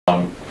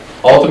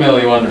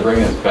ultimately wanted to bring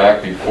this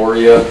back before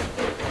you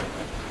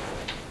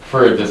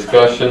for a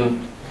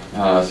discussion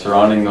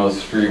surrounding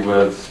those street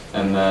widths.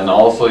 And then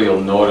also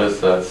you'll notice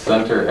that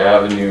Center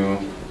Avenue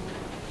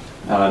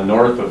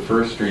north of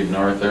First Street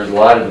North, there's a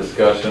lot of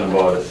discussion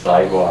about a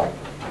sidewalk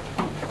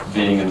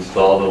being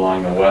installed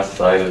along the west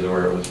side is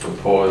where it was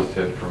proposed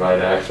to provide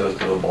access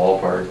to the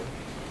ballpark.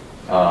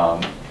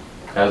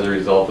 As a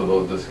result of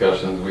those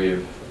discussions,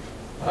 we've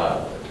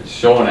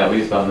shown, at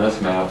least on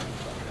this map,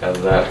 as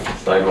that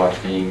sidewalk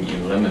being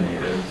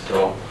eliminated.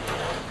 So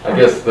I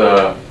guess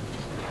the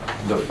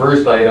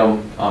first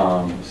item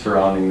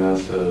surrounding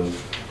this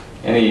is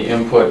any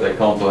input that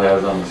council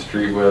has on the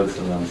street widths,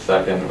 and then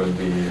second would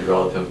be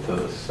relative to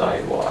the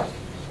sidewalk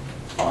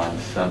on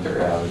Center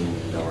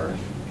Avenue North.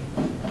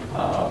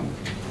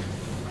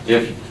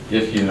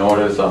 If you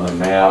notice on the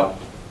map,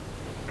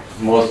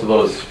 most of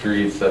those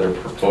streets that are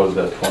proposed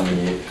at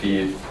 28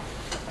 feet,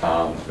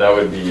 that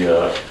would be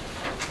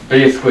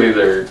basically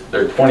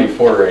they're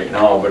 24 right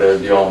now, but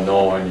as you all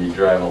know, when you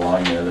drive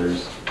along there,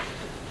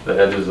 the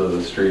edges of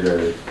the street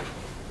are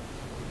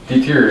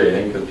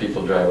deteriorating because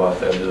people drive off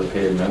the edge of the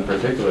pavement,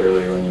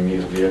 particularly when you meet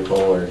a vehicle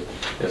or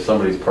if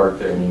somebody's parked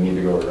there and you need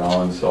to go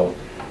around. So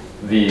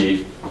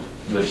the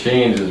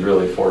change is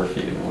really 4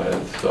 feet in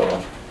width.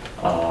 So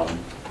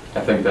I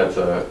think that's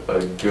a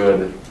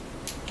good,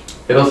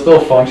 it'll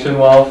still function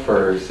well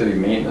for city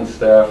maintenance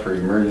staff, for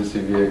emergency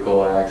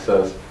vehicle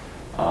access,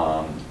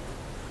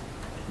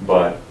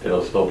 but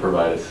it'll still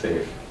provide a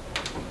safe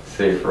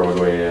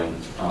roadway, and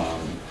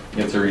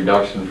it's a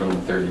reduction from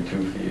the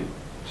 32 feet.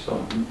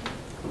 So.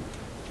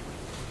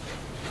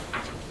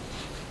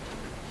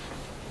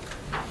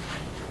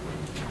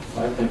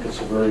 I think it's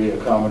a very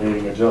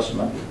accommodating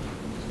adjustment.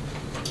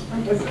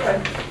 I guess,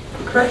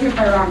 correct me if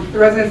I'm wrong, the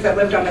residents that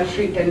lived on that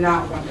street did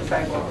not want the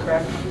sidewalk,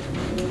 correct?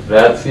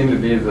 That seemed to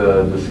be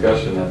the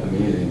discussion at the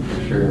meeting,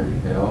 for sure,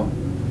 you know.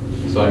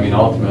 So, I mean,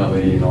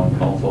 ultimately, you know,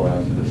 council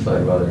has to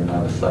decide whether or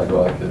not a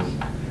sidewalk is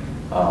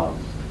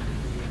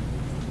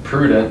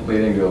prudent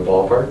leading to a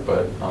ballpark,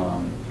 but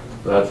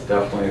that's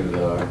definitely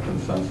the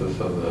consensus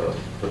of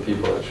the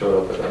people that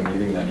showed up at that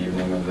meeting that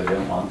evening, was they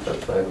didn't want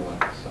that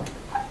sidewalk, so.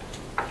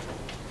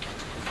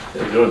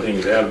 The only thing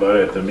to add about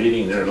it, at the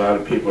meeting there, a lot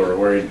of people are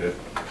worried that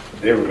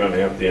they were going to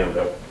have to end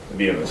up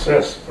being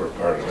assessed for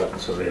part of it, and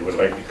so they would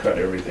like to cut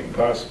everything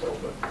possible.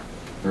 But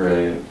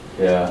right,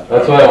 yeah,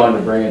 that's why I wanted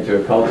to bring it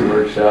to a council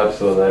workshop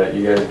so that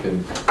you guys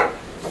could,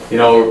 you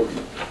know,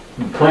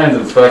 plans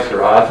and specs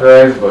are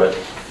authorized, but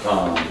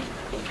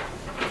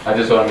I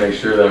just want to make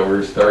sure that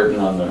we're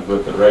starting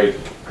with the right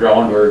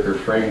groundwork or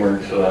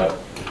framework so that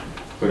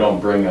we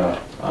don't bring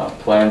a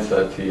plan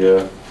set to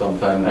you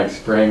sometime next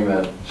spring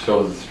that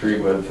shows the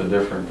street width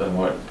different than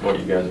what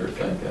you guys were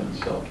thinking.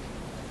 So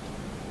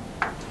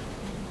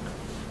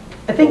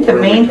I think the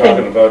main thing.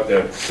 Talking about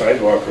that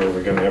sidewalk, are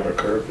we going to have a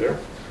curb there?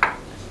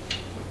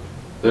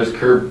 There's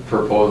curb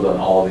proposed on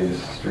all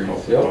these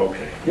streets. Yep.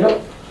 Okay.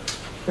 Yep.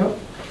 Yep.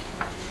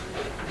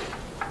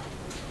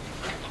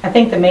 I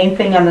think the main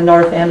thing on the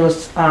north end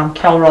was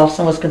Cal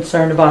Rolfson was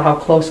concerned about how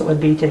close it would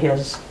be to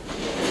his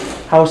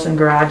house and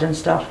garage and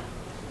stuff.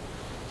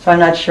 So I'm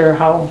not sure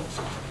how,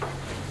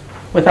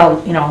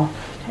 without, you know,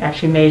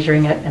 actually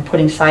measuring it and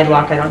putting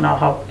sidewalk, I don't know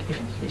how,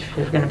 if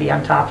it's going to be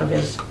on top of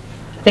his.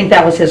 I think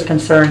that was his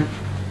concern.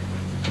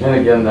 And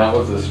again, that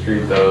was the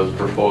street that was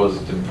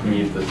proposed to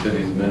meet the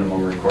city's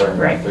minimum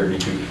requirement Right. of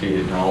 32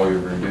 feet. Now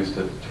we've reduced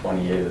it to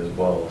 28 as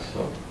well.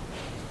 So.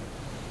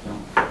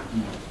 Yeah.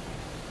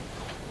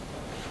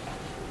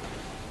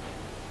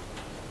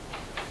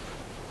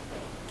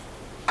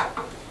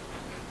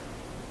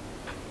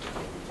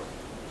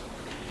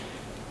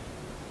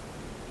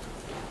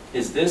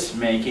 Is this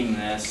making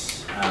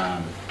this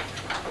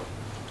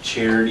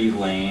Charity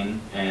Lane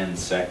and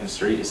 2nd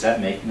Street, is that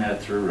making that a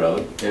through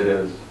road? It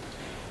is.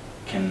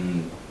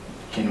 Can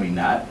we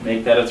not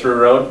make that a through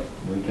road?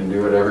 We can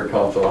do whatever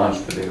council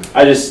wants to do.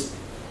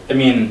 I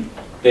mean,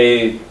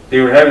 they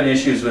were having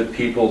issues with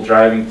people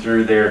driving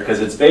through there because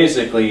it's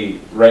basically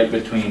right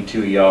between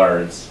 2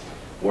 yards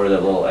where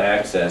that little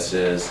access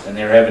is, and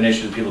they were having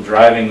issues with people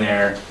driving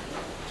there.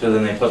 So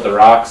then they put the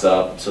rocks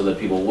up so that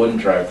people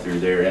wouldn't drive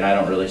through there, and I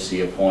don't really see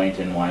a point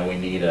in why we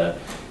need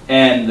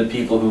and the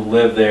people who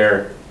live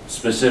there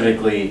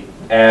specifically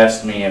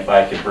asked me if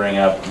I could bring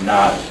up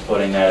not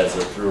putting that as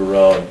a through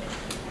road,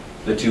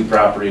 the two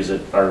properties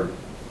that are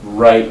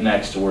right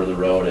next to where the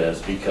road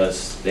is,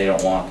 because they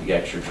don't want the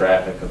extra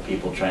traffic of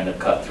people trying to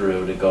cut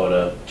through to go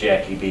to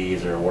Jackie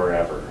B's or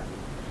wherever.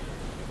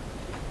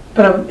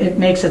 But it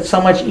makes it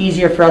so much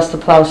easier for us to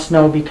plow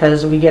snow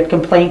because we get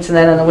complaints and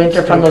then in the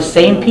winter from those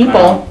same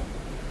people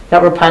that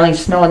were piling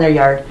snow in their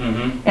yard.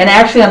 Mm-hmm. And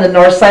actually on the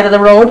north side of the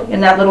road, in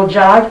that little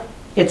jog,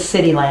 it's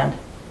city land.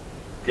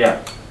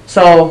 Yeah.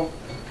 So,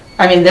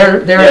 I mean,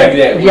 their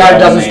yard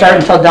doesn't start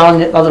until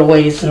down a little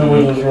ways. And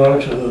where those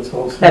rocks are, that's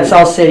all city. That's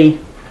all city.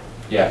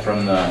 Yeah,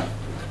 from the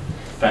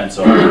fence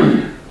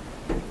over.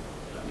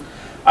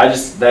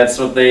 That's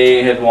what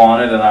they had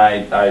wanted, and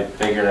I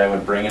figured I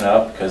would bring it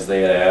up because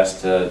they had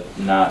asked to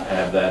not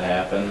have that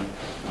happen.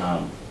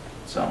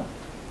 so.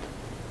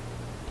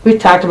 We've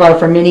talked about it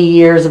for many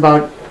years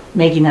about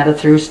making that a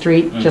through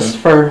street, just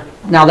for,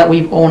 now that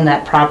we've owned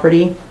that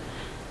property,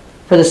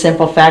 for the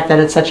simple fact that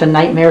it's such a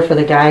nightmare for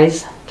the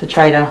guys to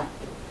try to,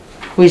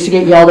 we used to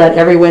get yelled at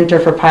every winter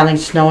for piling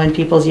snow in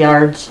people's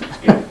yards.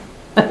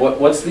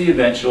 What's the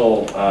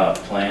eventual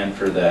plan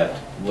for that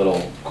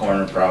little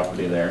corner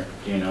property there?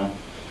 Do you know?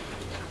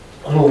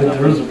 I don't think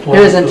there is a plan.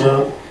 There isn't. for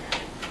that.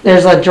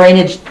 There's a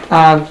drainage,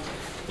 That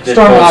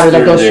stormwater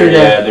that goes through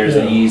Yeah, there. there's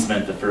an Yeah.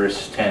 easement the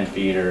first 10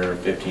 feet or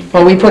 15 feet.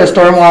 Well, we put a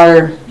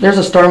stormwater, there's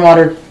a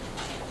stormwater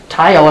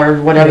tile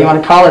or whatever you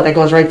wanna call it that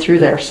goes right through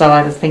there, so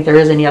I don't think there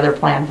is any other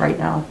plan right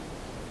now.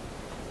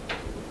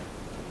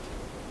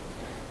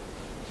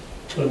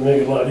 It'd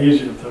make it a lot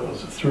easier if that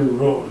was a through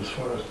road as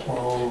far as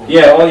plowing.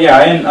 Yeah, well, yeah,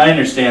 I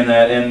understand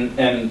that,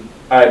 and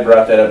I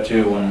brought that up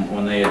too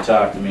when they had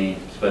talked to me,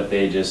 but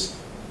they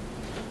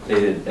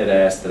had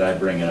asked that I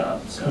bring it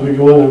up, We so.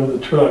 go in there with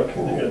a truck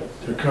and they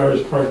got their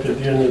cars parked at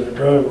the end of their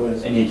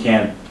driveways. And you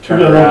can't turn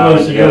We got no around,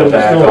 place to you gotta go,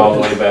 back there's no- all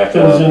the way back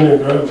It was up. in their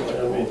driveway,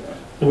 I mean,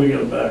 then we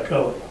gotta back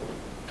out.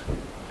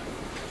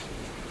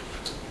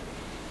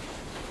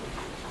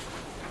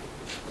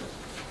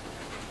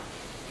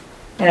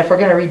 And if we're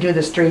gonna redo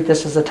the street,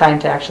 this is the time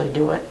to actually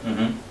do it.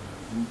 Mhm.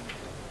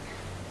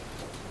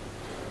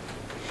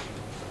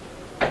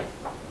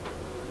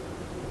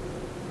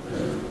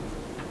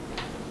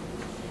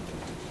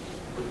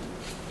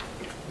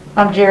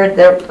 Jared,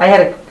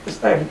 I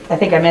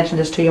think I mentioned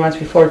this to you once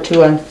before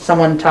too, and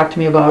someone talked to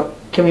me about,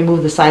 can we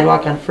move the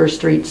sidewalk on First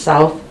Street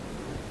south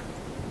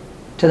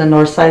to the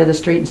north side of the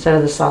street instead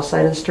of the south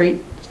side of the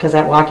street? Because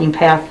that walking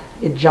path,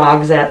 it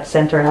jogs at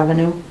Center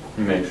Avenue.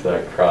 Makes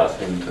that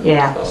crossing to the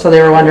Yeah, south. so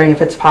they were wondering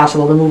if it's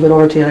possible to move it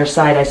over to the other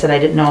side. I said I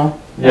didn't know.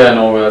 Yeah,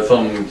 no, that's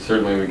something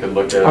certainly we could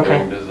look at Okay.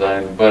 during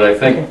design, but I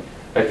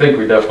think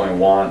we definitely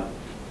want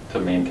to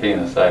maintain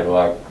a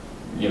sidewalk,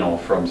 you know,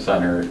 from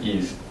Center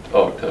East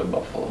out to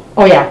Buffalo.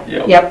 Oh, yeah,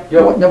 Yep. yep.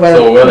 So whether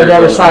it's Whatever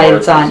on the side north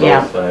it's or on, south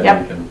yeah, side,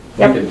 yep, we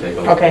yep. can take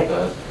a look Okay. at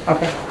that.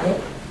 okay.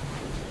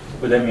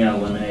 Would that mean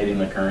eliminating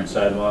the current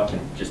sidewalk and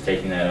just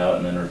taking that out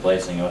and then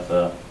replacing it with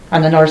the,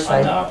 On the north on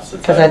side. the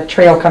opposite Because side? that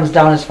trail comes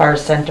down as far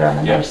as Center on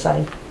the Yeah. north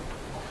side.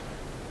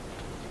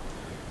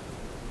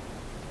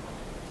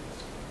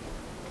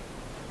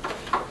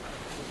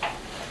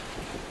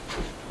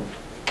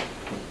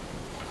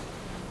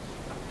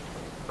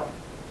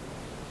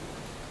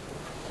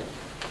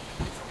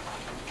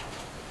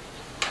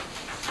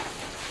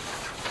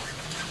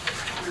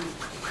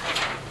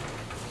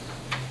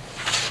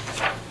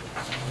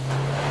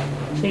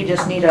 So you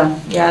just need a,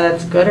 yeah,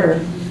 that's good, or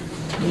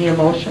you need a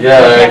motion? Yeah,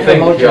 I Can't do a think,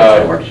 motion,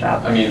 it's a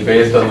workshop. I mean,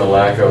 based on the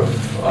lack of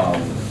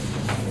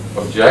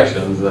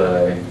objections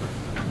that I'm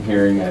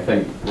hearing, I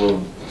think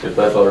we'll, if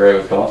that's all right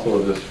with council,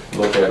 we'll just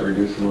look at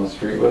reducing those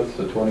street widths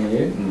to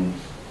 28 and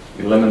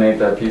eliminate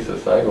that piece of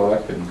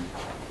sidewalk and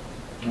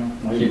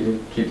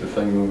keep the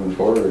thing moving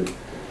forward.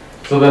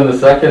 So then the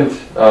second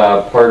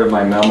part of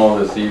my memo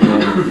this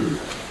evening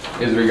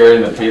is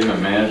regarding the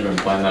pavement management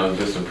plan that was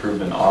just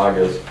approved in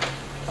August.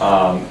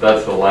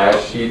 That's the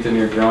last sheet in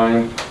your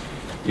drawing.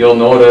 You'll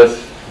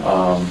notice,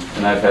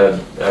 and I've had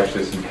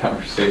actually some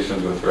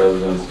conversations with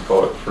residents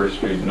about First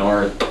Street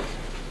North,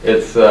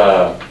 it's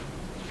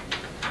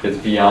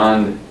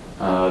beyond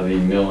the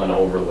mill and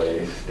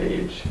overlay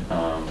stage.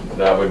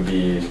 That would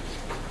be,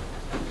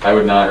 I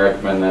would not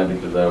recommend that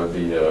because that would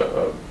be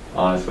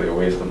honestly a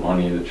waste of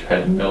money to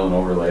try to mill and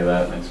overlay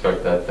that and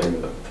expect that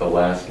thing to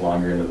last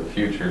longer into the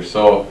future.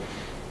 So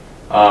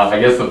I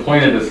guess the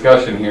point of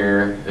discussion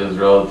here is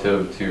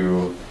relative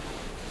to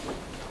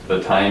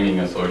the timing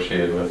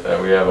associated with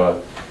that. We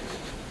have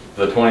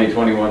the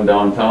 2021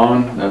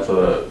 downtown, that's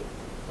a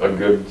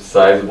good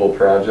sizable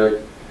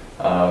project.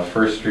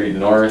 First Street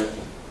North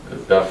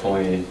is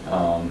definitely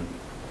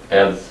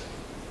adds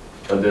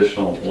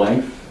additional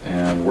length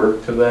and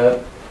work to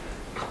that.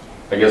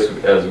 I guess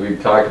as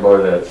we've talked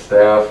about it at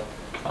staff,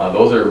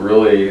 those are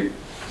really,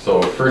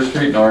 so First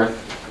Street North,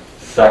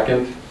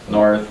 Second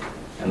North,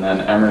 and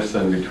then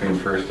Emerson between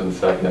First and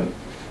Second.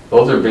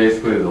 Those are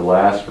basically the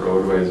last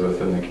roadways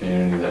within the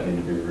community that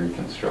need to be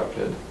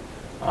reconstructed.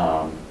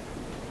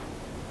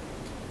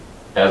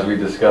 As we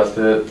discussed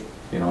it,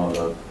 you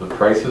know, the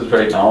prices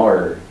right now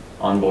are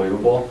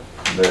unbelievable.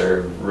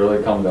 They're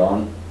really come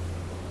down.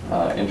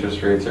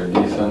 Interest rates are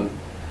decent.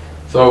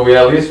 So we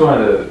at least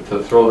wanted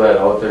to throw that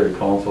out there to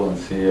council and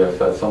see if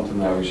that's something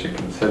that we should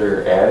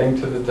consider adding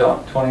to the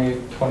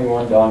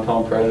 2021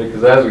 downtown project.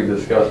 Because as we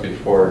discussed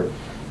before,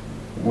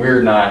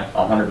 we're not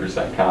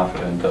 100%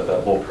 confident that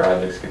that whole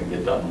project's going to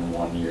get done in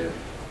 1 year.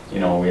 You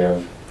know, we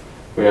have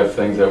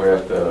things that we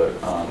have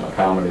to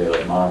accommodate,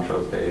 like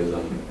Montrose Days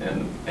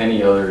and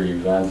any other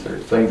events or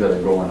things that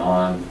are going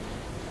on.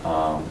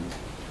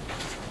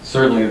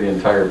 Certainly the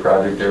entire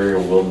project area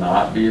will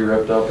not be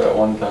ripped up at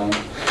one time.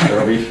 There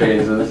will be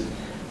phases.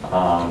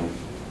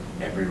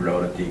 Every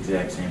road at the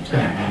exact same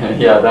time.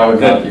 Yeah, that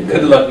would not be good.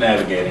 Good luck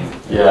navigating.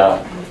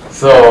 Yeah,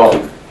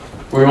 so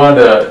we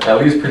wanted to at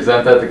least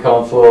present that to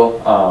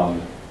council.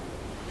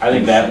 I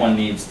think that one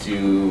needs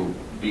to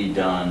be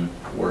done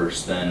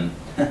worse than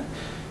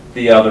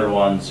the other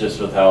ones, just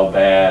with how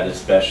bad,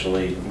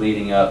 especially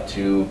leading up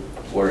to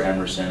where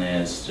Emerson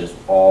is, just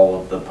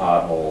all of the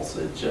potholes.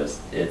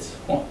 It's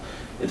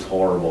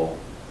horrible.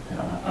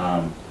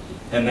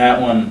 And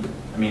that one,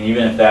 I mean,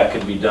 even if that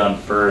could be done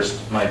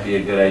first, might be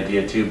a good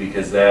idea too,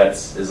 because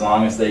that's, as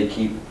long as they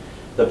keep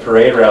the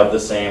parade route the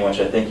same, which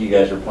I think you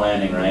guys are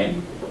planning, right?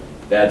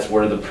 That's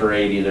where the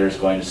parade either is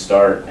going to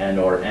start and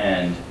or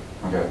end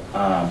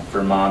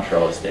for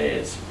Montrose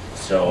days.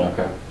 So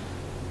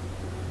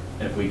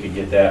if we could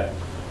get that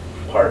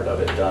part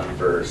of it done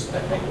first, I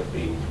think would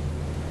be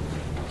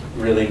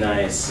really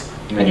nice.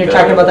 And you're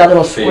talking about that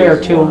little square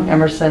too,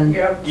 Emerson,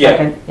 Yep.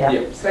 second,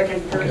 yeah.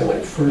 Second, Okay, like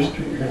first. First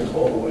Street, you're gonna go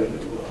all the way to.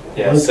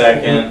 Yeah,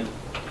 second,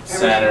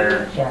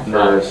 center. Yeah.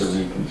 For to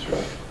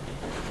reconstruct.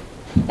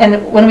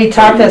 And when we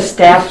talked at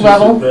staff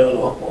level,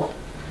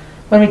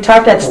 when we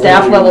talked at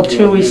staff level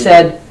too, we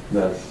said,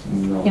 That's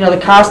no. you know,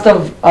 the cost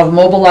of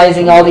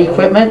mobilizing all the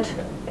equipment,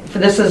 for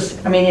this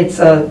is, I mean, it's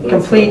a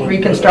complete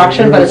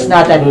reconstruction, but it's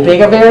not that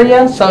big of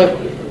area, so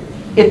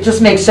it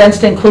just makes sense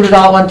to include it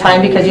all at one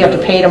time because you have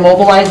to pay to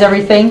mobilize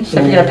everything. So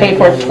if you're gonna pay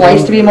for it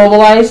twice to be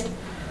mobilized,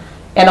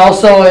 and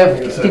also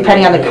if,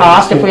 depending on the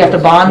cost, if we have to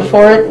bond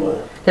for it,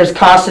 there's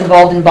costs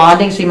involved in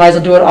bonding, so you might as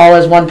well do it all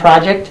as one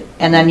project,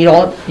 and then you're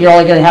only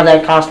gonna have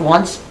that cost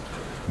once,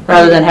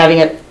 rather than having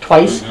it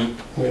twice. Do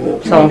we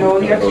know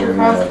the extra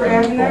cost for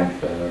adding that?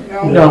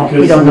 No,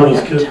 we don't know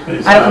yet.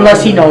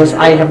 Unless he knows,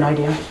 I have no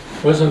idea.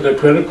 Wasn't the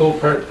critical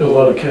part A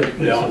lot of to catch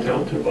basins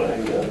out there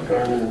buying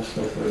garment and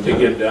stuff like that.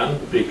 get done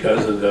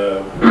because of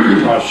the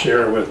cost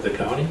share with the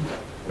county,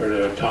 or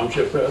the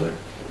township rather?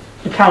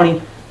 The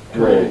county,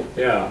 Right,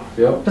 Yeah,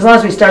 yep, as long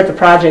as we start the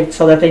project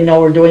so that they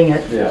know we're doing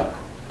it, yeah.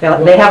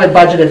 they have it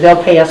budgeted,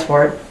 they'll pay us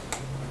for it.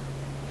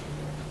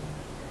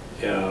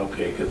 yeah,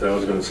 okay, because I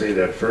was gonna say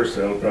that first,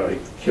 that'll probably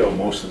kill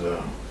most of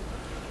the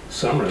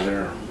summer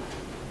there.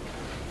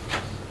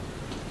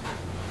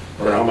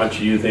 Or how much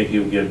do you think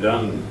you'll get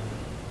done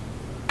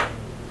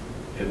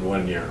in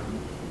 1 year?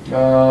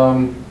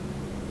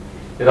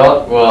 It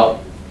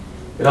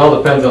all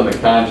depends on the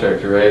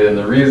contractor, right? And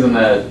the reason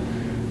that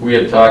we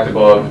had talked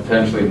about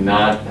potentially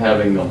not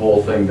having the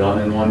whole thing done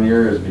in 1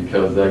 year is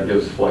because that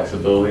gives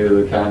flexibility to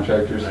the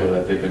contractor so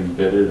that they can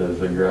bid it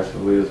as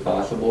aggressively as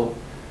possible.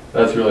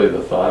 That's really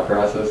the thought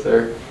process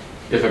there.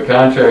 If a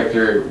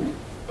contractor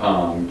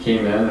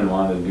came in and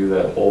wanted to do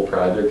that whole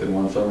project in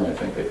one summer, I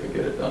think they could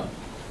get it done.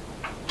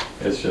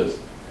 It's just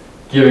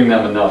giving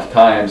them enough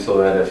time so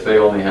that if they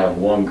only have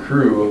one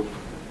crew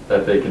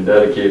that they can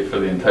dedicate for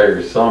the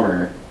entire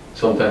summer,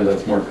 sometimes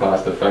that's more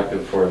cost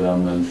effective for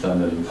them than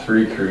sending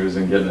 3 crews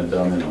and getting it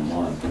done in a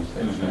month.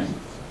 Same thing.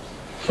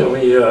 Can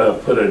we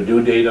put a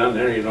due date on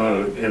there? You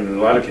know, in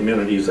a lot of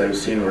communities I've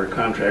seen where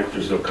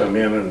contractors will come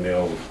in and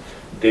they'll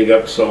dig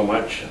up so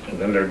much and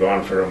then they're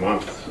gone for a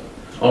month.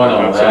 Oh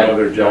no, On some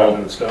other job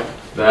and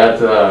stuff.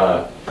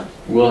 that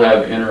we'll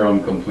have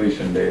interim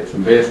completion dates,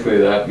 and basically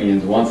that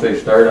means once they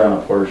start on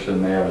a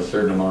portion, they have a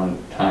certain amount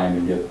of time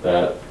to get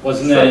that.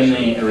 Wasn't that in the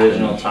section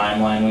original finished.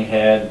 timeline we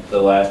had,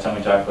 the last time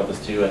we talked about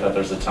this too? I thought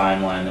there was a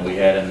timeline that we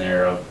had in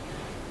there of,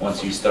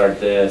 once you start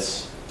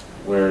this,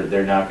 where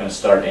they're not gonna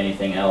start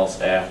anything else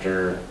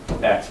after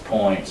X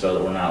point, so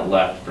that we're not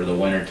left for the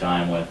winter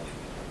time with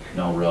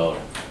no road.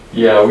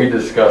 Yeah, we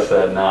discussed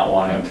that, not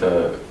wanting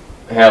to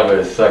have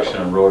a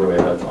section of roadway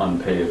that's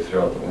unpaved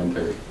throughout the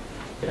winter.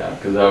 Yeah,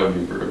 because that would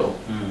be brutal.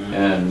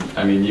 And,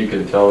 I mean, you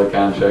can tell the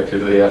contractor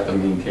they have to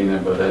maintain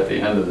it, but at the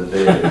end of the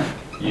day,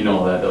 you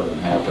know that doesn't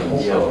happen,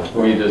 so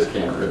we just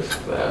can't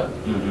risk that.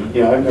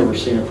 Yeah, I've never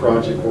seen a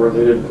project where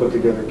they didn't put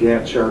together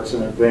Gantt charts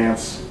in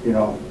advance, you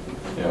know,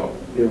 Yep,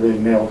 they really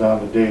nailed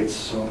down the dates,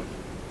 so.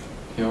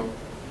 yep.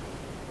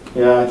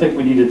 Yeah, I think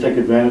we need to take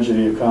advantage of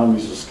the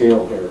economies of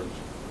scale here.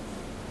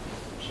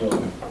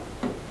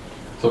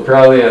 So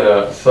probably at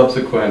a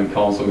subsequent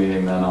council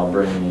meeting, then I'll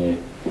bring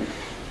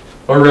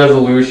a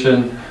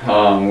resolution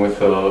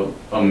with a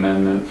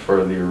amendment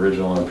for the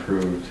original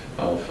approved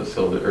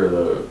facility, or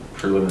the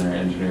preliminary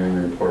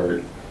engineering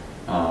report.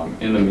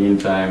 In the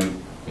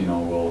meantime, you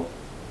know,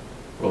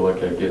 we'll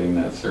look at getting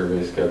that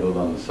survey scheduled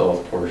on the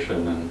south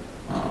portion and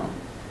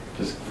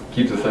just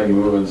keep the thing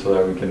moving so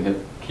that we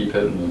can keep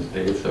hitting those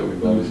dates that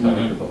we've always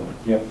talked about.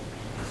 Yep.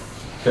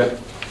 Okay.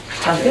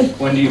 Sounds good.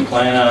 When do you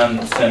plan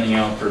on sending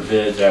out for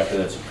bids after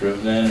that's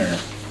approved then, or?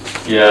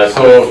 Yeah,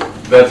 so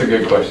that's a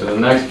good question. The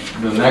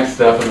next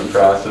step in the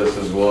process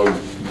is we'll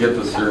get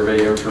the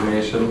survey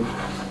information,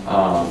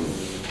 and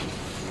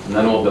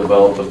then we'll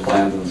develop the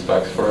plans and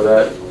specs for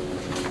that.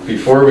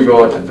 Before we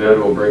go out to bid,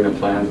 we'll bring the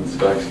plans and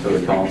specs to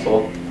the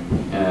council,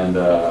 and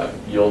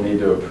you'll need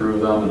to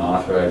approve them and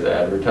authorize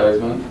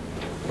advertisement,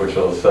 which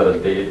will set a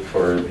date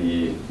for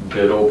the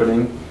bid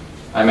opening.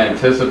 I'm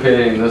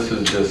anticipating this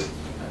is just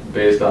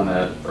based on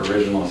that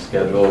original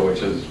schedule,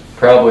 which is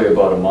probably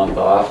about a month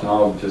off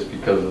now, just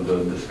because of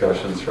the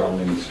discussions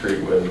surrounding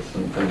street widths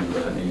and things of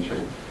that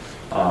nature.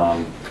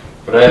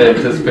 But I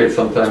anticipate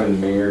sometime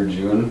in May or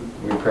June,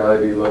 we'd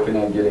probably be looking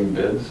at getting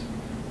bids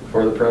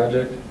for the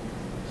project.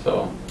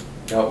 So,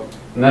 yep.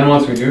 And then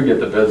once we do get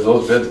the bids,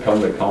 those bids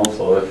come to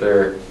council. If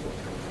they're,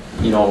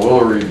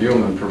 we'll review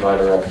them and provide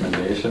a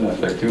recommendation.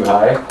 If they're too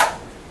high,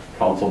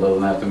 council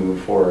doesn't have to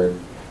move forward.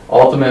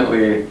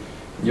 Ultimately,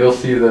 you'll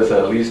see this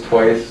at least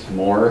twice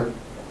more,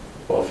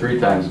 well, 3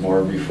 times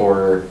more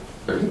before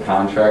there's a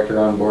contractor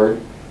on board.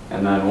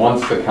 And then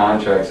once the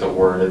contract's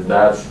awarded,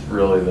 that's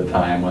really the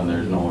time when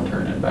there's no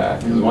turning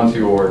back. Because once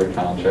you award a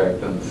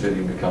contract, then the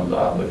city becomes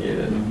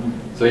obligated.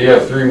 So you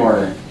have three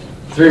more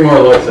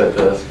looks at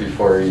this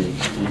before you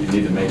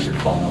need to make your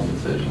final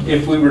decision.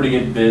 If we were to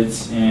get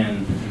bids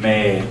in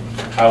May,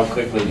 how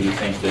quickly do you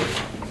think that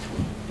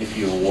if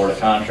you award a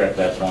contract at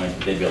that point,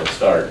 they'd be able to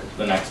start?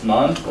 The next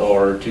month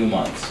or 2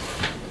 months?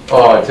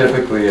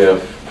 Typically,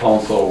 if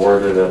council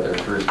awarded at their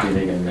first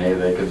meeting in May,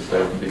 they could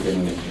start at the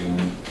beginning of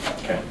June.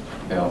 Okay.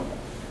 Yeah.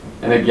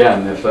 And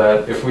again,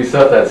 if we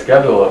set that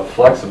schedule up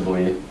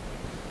flexibly,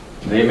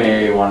 they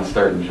may want to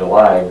start in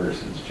July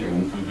versus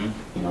June.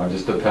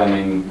 Just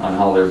depending on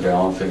how they're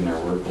balancing their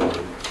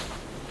workload.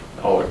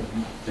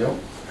 Yep.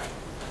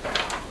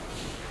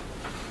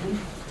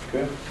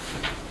 Good.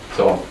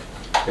 So,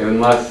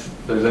 unless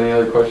there's any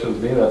other questions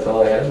of me, that's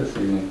all I had this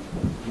evening.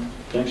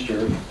 Thanks,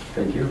 Jared.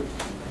 Thank you.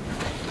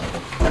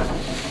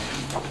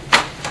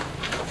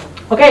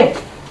 Okay,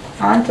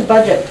 on to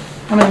budget.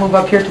 I'm gonna move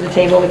up here to the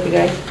table with you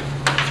guys.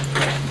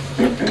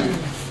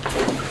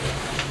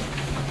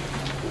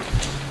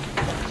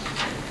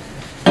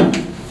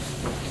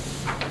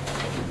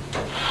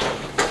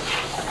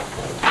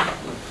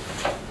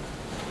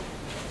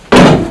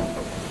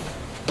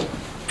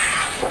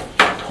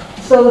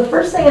 So the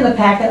first thing in the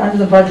packet under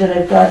the budget,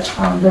 I've got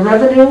the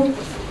revenue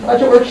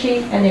budget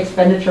worksheet and the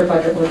expenditure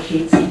budget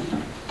worksheets.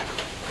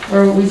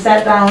 Where we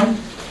sat down,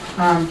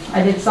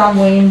 I did some,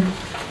 Wayne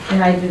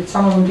and I did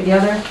some of them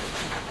together.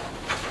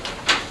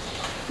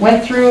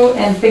 Went through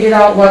and figured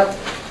out what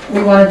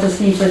we wanted to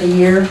see for the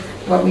year,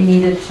 what we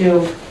needed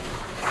to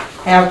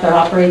have to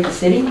operate the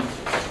city.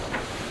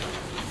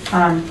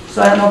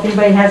 So I don't know if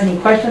anybody has any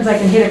questions. I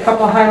can hit a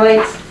couple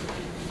highlights.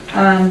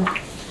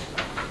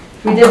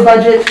 We did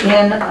budget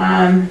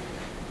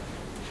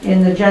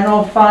in the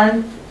general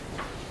fund.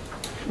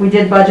 We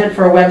did budget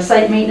for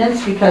website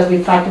maintenance because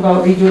we talked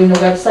about redoing the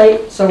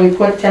website. So we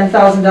put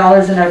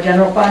 $10,000 in our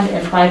general fund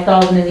and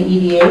 $5,000 in the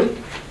EDA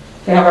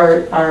to have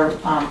our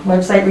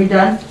website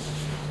redone.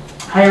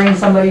 Hiring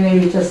somebody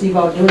maybe to see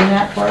about doing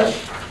that for us.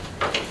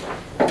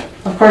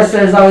 Of course,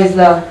 there's always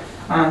the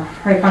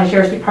Wright County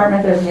Sheriff's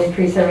Department. There's an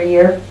increase every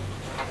year.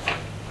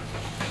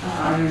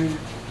 A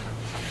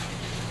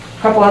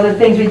couple other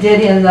things we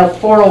did in the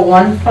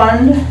 401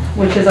 fund,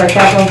 which is our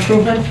capital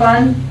improvement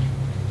fund.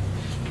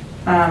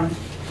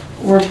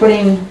 We're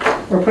putting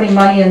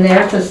money in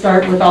there to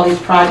start with all these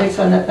projects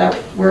that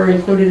were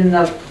included in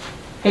the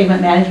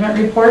pavement management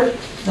report.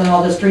 Then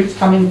all the streets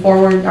coming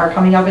forward are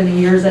coming up in the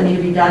years that need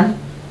to be done.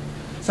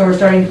 So we're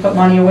starting to put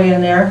money away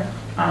in there.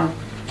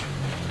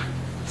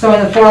 So in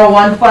the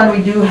 401 fund,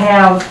 we do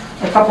have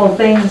a couple of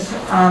things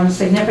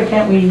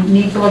significant. We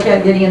need to look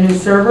at getting a new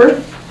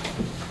server.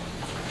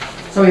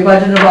 So we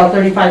budgeted about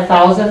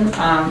 $35,000.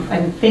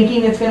 I'm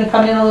thinking it's going to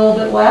come in a little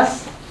bit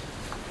less,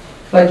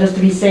 but just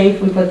to be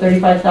safe, we put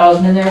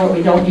 $35,000 in there. What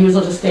we don't use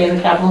will just stay in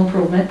the capital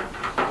improvement.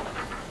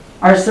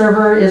 Our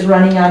server is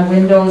running on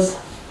Windows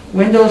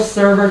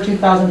Server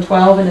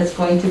 2012, and it's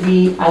going to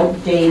be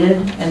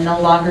outdated and no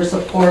longer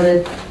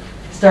supported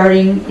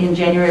starting in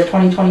January of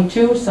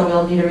 2022. So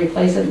we'll need to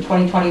replace it in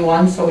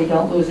 2021 so we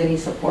don't lose any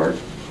support.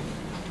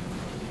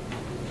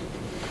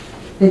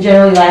 They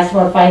generally last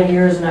about 5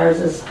 years, and ours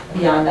is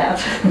beyond that.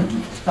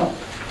 So,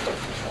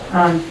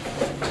 I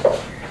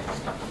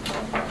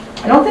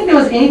don't think there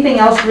was anything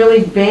else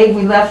really big.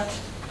 We left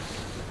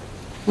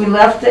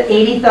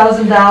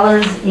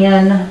 $80,000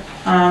 in.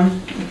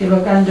 If you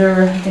look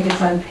under, I think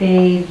it's on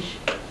page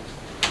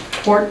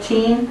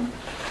 14.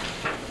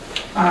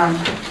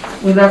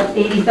 We left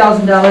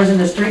 $80,000 in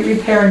the street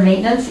repair and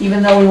maintenance,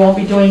 even though we won't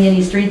be doing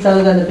any streets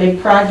other than the big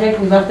project.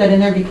 We left that in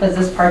there because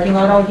this parking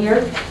lot out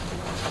here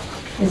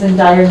is in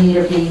dire need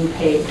of being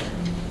paved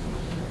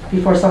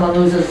before someone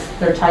loses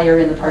their tire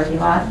in the parking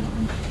lot.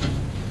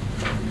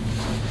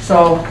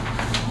 So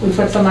we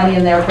put some money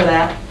in there for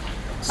that.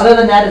 Other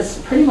than that, it's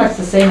pretty much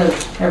the same as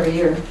every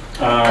year.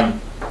 I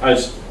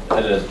just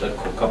had a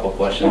couple of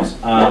questions.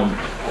 Are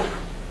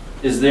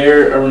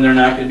there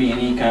not going to be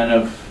any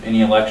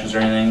elections or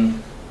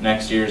anything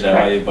next year? Is that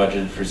why they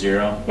budgeted for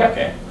 0? Yep.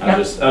 Okay. I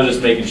was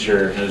just making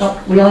sure. Well,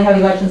 we only have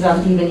elections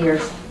on even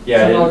years.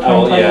 Yeah, So I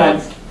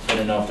 2021s.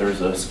 didn't know if there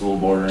was a school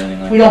board or anything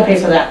like that. We don't pay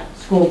for that.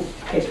 School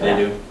pays for that.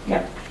 They do?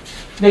 Yeah.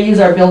 They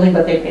use our building,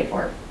 but they pay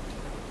for it.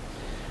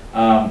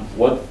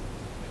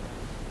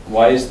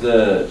 Why is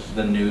the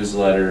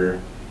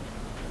newsletter,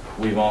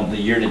 the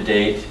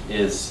year-to-date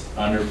is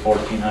under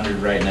 1,400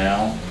 right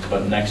now,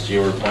 but next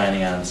year we're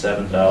planning on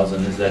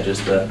 7,000. Is that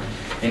just the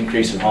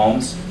increase of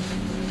homes?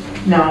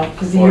 No,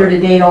 because the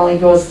year-to-date only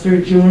goes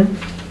through June,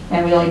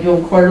 and we only do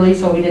them quarterly,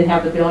 so we didn't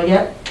have the bill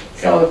yet.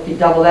 So if you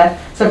double that.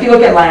 So if you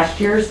look at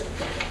last year's,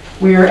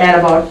 we were at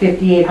about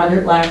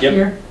 5,800 last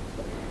year.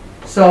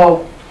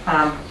 So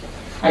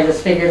I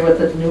just figured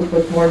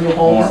with more new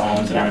homes. More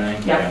homes and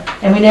everything? Yeah,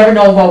 and we never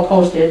know about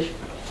postage,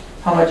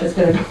 how much it's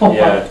gonna go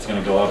Yeah, if up. it's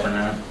gonna go up or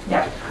not.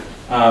 Yeah.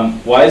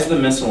 Why is the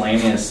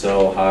miscellaneous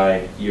so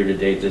high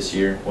year-to-date this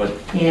year?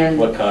 And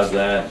What caused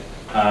that?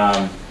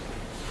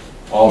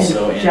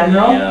 Also In in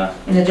general? the,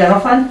 in the general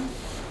fund,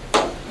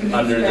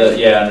 under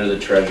the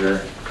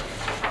treasurer.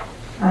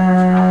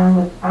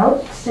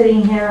 without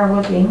sitting here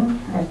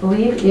looking, I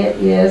believe it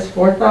is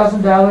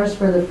 $4,000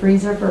 for the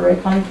freezer for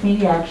Wright County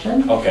Community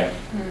Action. Okay,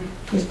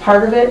 Is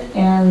part of it,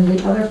 and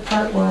the other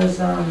part was,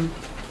 I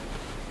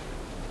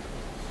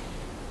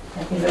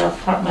think it off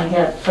the top of my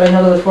head, but I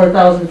know there was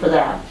 4,000 for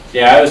that.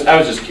 yeah, I was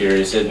just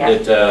curious.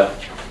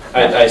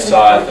 I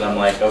saw it and I'm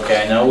like,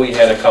 okay, I know we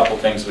had a couple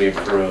things we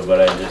approved,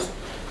 but I couldn't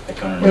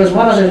remember. There was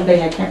one other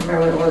thing, I can't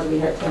remember what it was we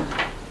had to.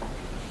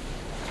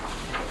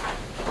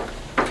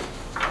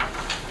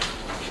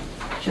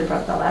 Should've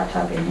brought the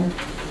laptop in here.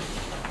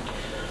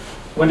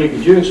 Wendy,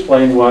 could you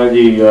explain why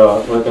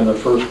like on the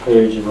first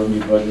page of the new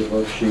budget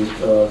worksheet,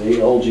 the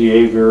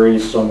LGA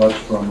varies so much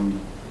from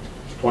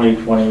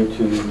 2020 to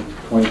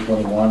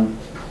 2021?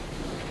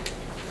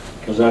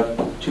 Was that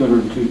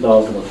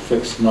 202,000 a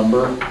fixed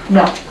number?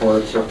 No, Or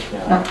it's,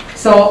 no.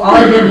 So all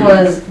I did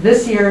was,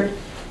 this year,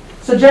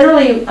 so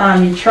generally,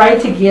 you try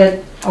to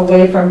get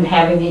away from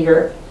having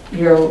your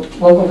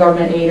local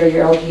government aid or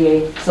your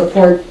LGA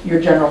support your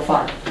general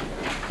fund.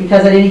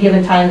 Because at any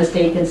given time, the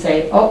state can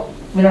say, oh,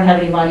 we don't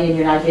have any money and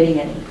you're not getting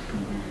any.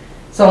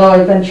 So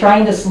I've been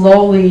trying to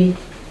slowly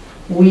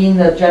wean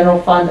the general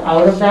fund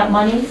out of that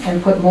money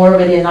and put more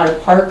of it in our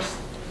parks,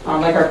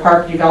 like our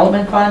park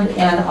development fund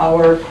and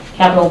our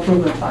capital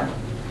improvement fund.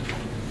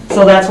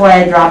 So that's why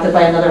I dropped it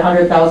by another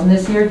 100,000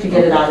 this year to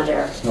get it out of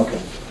there. okay.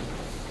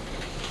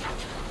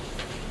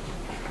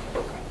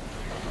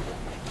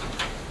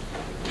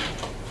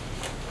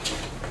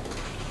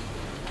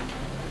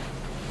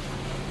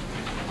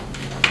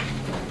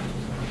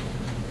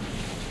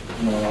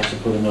 And then also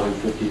put another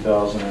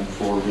 50,000 in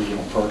for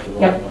regional park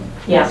development.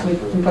 Yes, we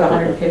put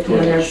 150 in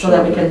there so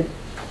that we can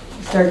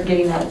start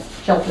getting that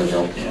shelter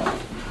built. Yeah.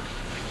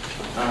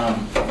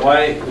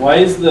 Why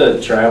is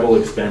the travel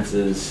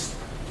expenses,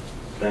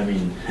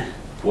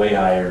 way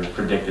higher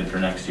predicted for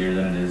next year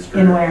than it is for?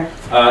 In where?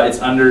 It's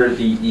under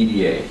the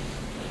EDA.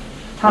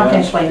 Tom can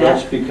explain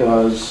That's that.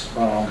 because,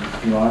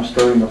 I'm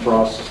starting the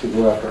process to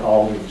go after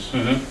Aldi's.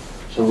 Mm-hmm.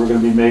 So we're gonna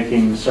be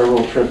making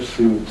several trips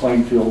to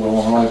Plainfield,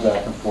 Illinois,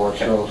 back and forth,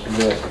 so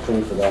somebody has to pay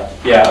for that.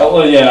 Yeah,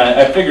 well, yeah,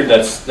 I figured that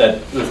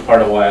was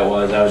part of why it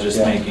was. I was just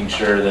Yeah. making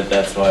sure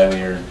that's why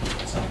we were.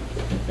 So.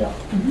 Yeah.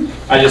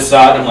 I just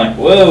saw it and I'm like,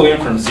 whoa, we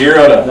went from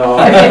 0 to No.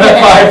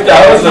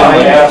 5,000.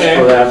 I asked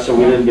for that, so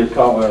we didn't get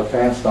caught with our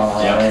pants down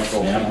on Yeah, our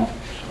ankles, yeah. you know?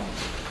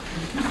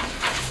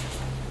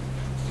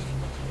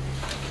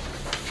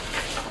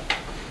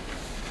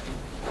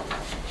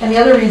 And the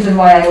other reason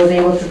why I was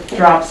able to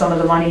drop some of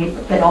the money,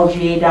 the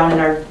LGA down in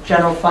our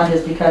general fund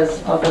is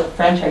because of the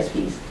franchise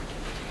fees.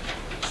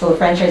 So the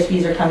franchise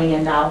fees are coming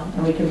in now,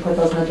 and we can put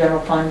those in the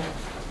general fund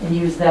and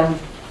use them.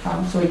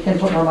 So we can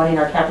put more money in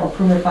our capital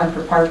improvement fund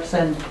for parks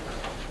and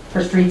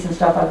for streets and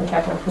stuff out of the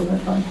capital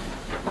improvement fund.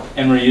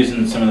 And we're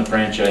using some of the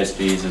franchise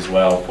fees as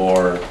well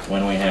for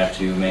when we have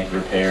to make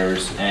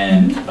repairs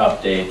and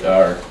update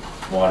our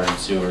water and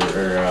sewer,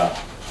 or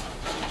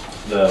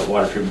the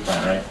water treatment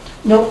plant, right?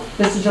 Nope,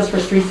 this is just for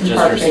streets and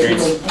Just for parks,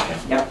 streets? basically. Okay.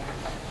 Yep.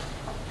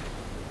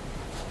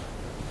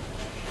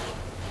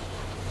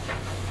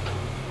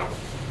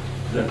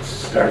 That's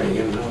starting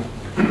in now.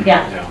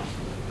 Yeah, Yeah.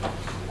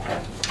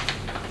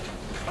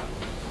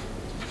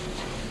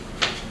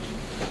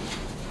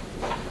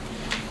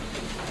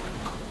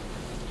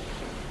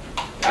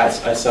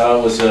 I saw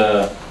it was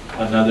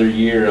another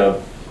year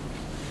of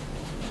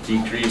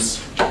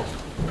decrease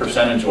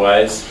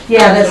percentage-wise.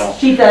 yeah, So- this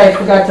sheet that I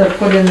forgot to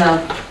put in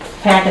the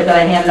packet that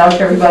I handed out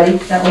to everybody,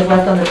 that was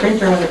left on the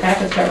printer when the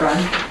packets got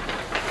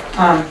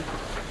run.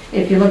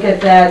 If you look at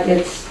that,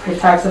 it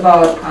talks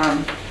about,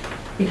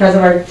 because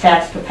of our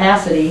tax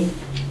capacity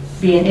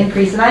being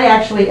increased, and I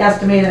actually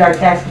estimated our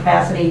tax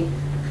capacity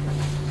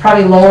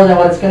probably lower than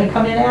what it's gonna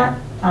come in at.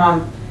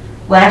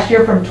 Last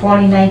year from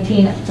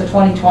 2019 to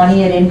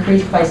 2020, it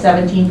increased by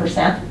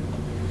 17%.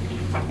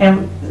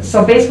 And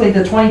so basically,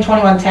 the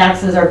 2021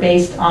 taxes are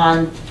based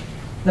on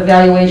the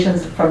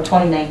valuations from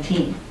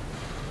 2019.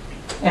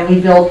 And we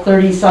built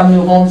 30-some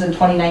new homes in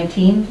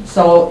 2019,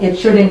 so it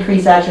should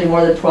increase actually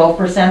more than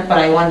 12%, but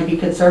I wanted to be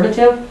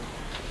conservative.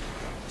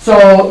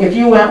 So if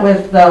you went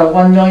with the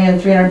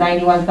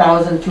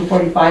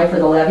 1,391,245 for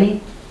the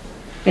levy,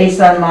 based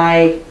on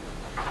my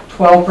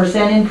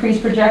 12% increase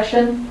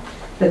projection,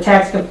 the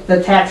tax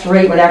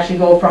rate would actually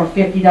go from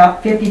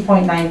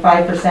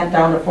 50.95%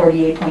 down to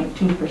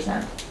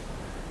 48.2%.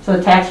 So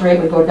the tax rate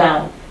would go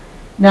down.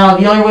 Now,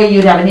 the only way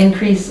you'd have an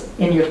increase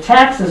in your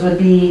taxes would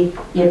be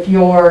if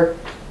your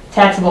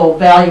taxable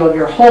value of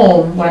your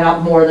home went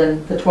up more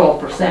than the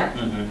 12%.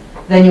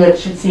 Then you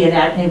should see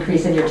an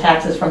increase in your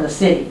taxes from the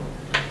city.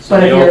 So But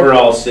the if you're-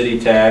 overall city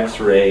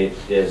tax rate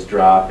is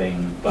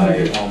dropping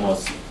by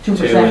almost 2%.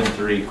 2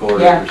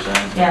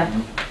 3/4%. Yeah.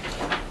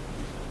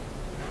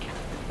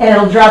 And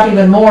it'll drop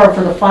even more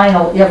for the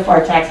final if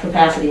our tax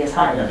capacity is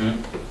higher. Mhm.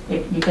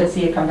 You could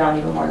see it come down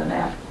even more than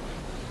that.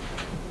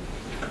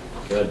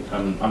 Good.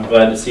 I'm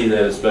glad to see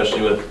that,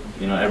 especially with,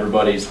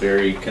 everybody's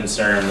very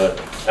concerned with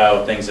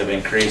how things have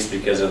increased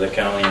because of the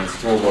county and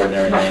school board and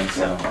everything,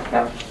 so.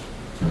 Yep.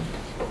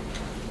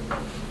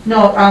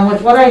 No,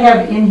 with what I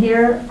have in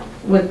here,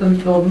 with the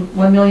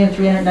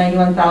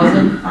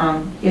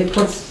 1,391,000, it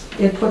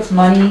puts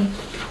money,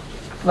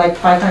 like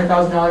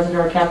 $500,000 into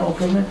our capital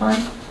improvement fund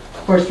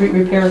for street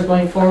repairs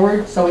going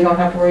forward, so we don't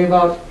have to worry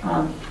about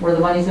where the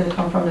money's gonna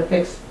come from to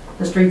fix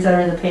the streets that are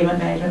in the pavement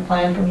management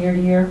plan from year to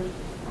year.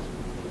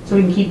 So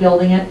we can keep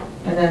building it,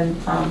 and then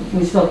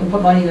we still can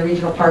put money in the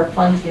regional park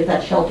fund to get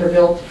that shelter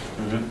built,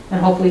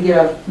 and hopefully get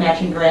a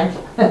matching grant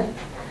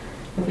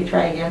if we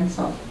try again,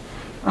 so.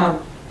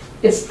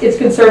 It's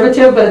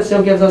conservative, but it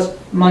still gives us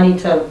money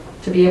to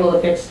be able to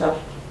fix stuff.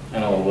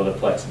 And a little bit of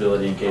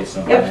flexibility in case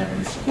something Yep.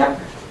 happens. Yep.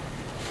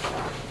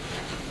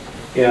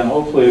 Yeah, and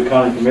hopefully the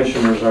county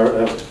commissioners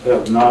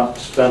have not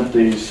spent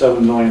the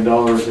 $7 million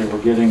they were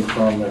getting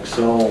from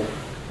Excel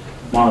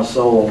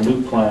Monticello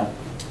nuke plant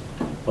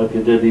like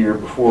they did the year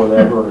before.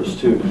 That hurt us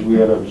too, because we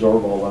had to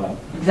absorb all that.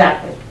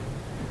 Exactly.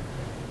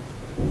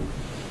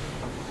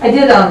 I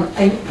did,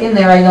 in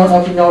there, I don't know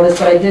if you noticed,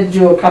 but I did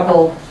do a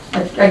couple,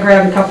 I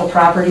grabbed a couple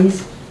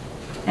properties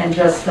and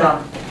just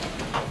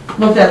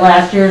looked at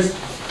last year's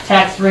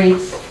tax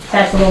rates,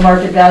 taxable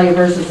market value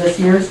versus this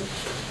year's.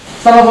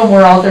 Some of them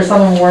were out there, some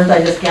of them weren't,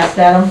 I just guessed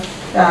at them.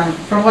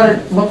 From what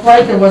it looked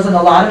like, there wasn't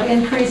a lot of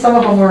increase. Some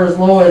of them were as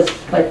low as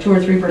like 2 or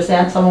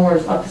 3%, some of them were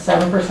up to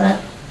 7%.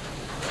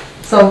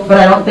 So, but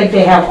I don't think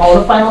they have all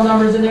the final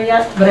numbers in there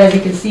yet. But as you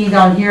can see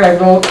down here, I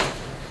wrote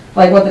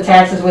like what the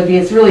taxes would be.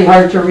 It's really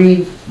hard to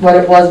read what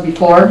it was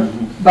before,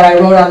 but I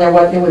wrote on there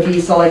what it would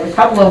be. So like a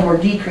couple of them were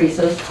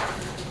decreases,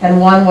 and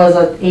one was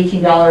an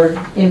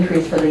 $18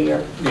 increase for the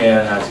year.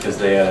 Yeah, and that's because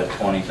they had a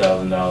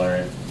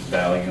 $20,000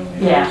 value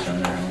increase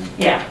on their own.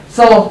 Yeah,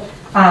 so,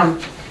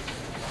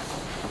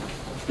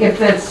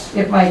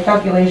 if my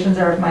calculations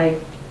or if my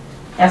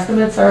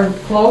estimates are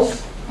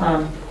close,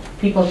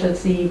 people should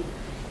see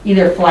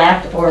either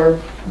flat or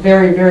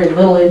very, very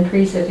little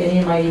increase, if any.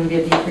 It might even be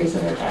a decrease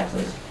in their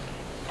taxes.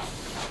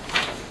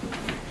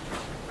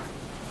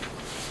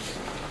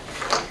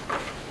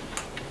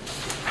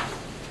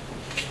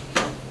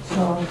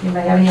 So,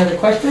 anybody have any other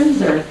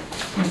questions or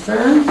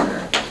concerns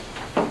or?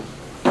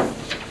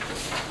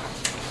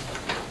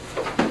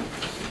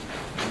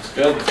 That's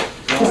good.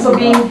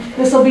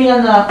 This will be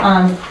in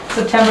the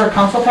September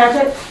council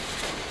packet,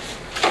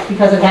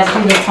 because it has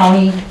to be the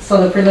county,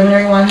 so the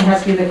preliminary one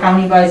has to be the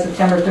county by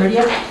September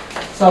 30th.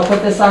 So I'll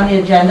put this on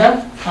the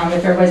agenda.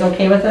 If everybody's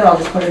okay with it, I'll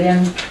just put it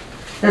in.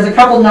 There's a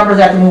couple numbers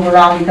I have to move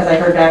around because I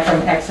heard back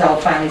from Excel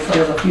finally, so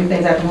there's a few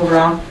things I have to move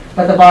around,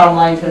 but the bottom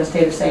line is going to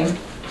stay the same.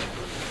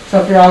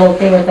 So if you're all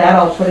okay with that,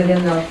 I'll put it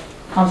in the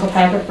council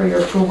packet for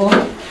your approval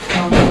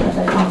at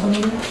that council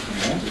meeting.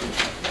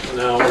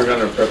 Now, we're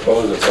gonna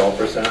propose a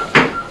 12%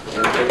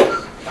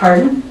 increase.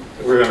 Pardon?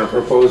 We're gonna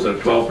propose a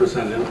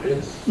 12%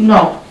 increase.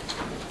 No.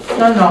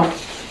 No.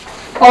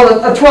 Oh,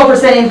 a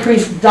 12%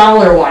 increase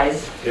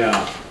dollar-wise.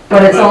 Yeah.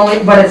 But it's only,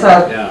 but it's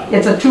Yeah.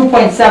 a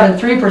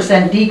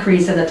 2.73%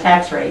 decrease in the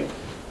tax rate.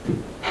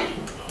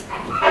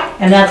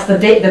 And that's the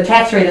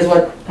tax rate is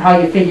how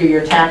you figure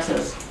your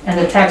taxes. And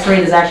the tax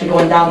rate is actually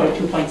going down to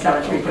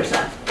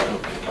 2.73%.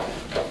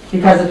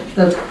 Because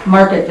the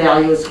market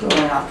value is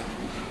going up.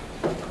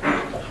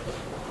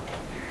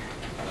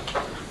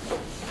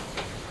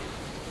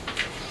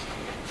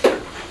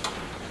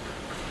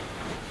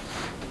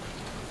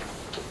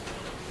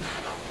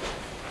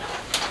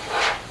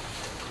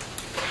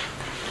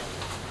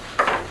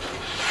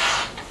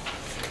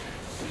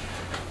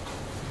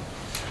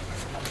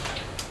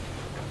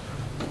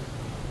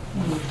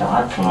 Any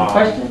thoughts, any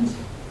questions?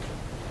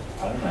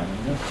 I don't know.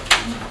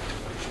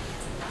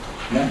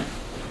 No.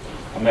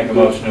 I'll make a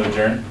motion to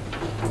adjourn.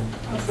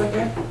 I'll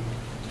second.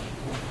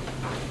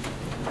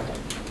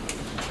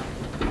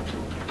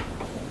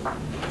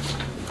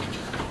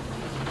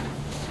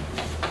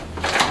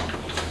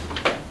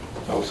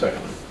 I'll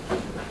second.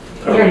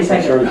 You already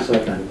seconded. Sorry,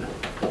 second.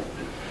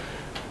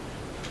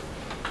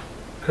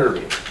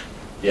 Kirby.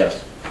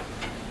 Yes.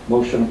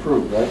 Motion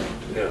approved, right?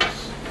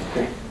 Yes.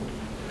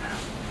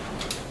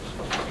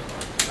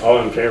 All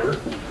in favor?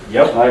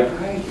 Yep. Aye.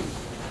 Right.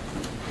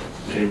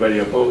 Anybody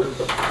opposed?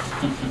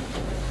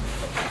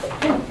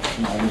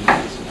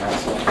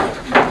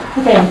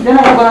 Okay, then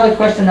I have one other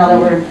question now that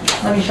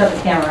let me shut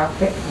the camera off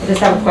quick. I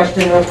just have a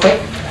question real quick.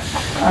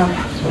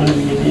 When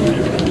we get in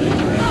there.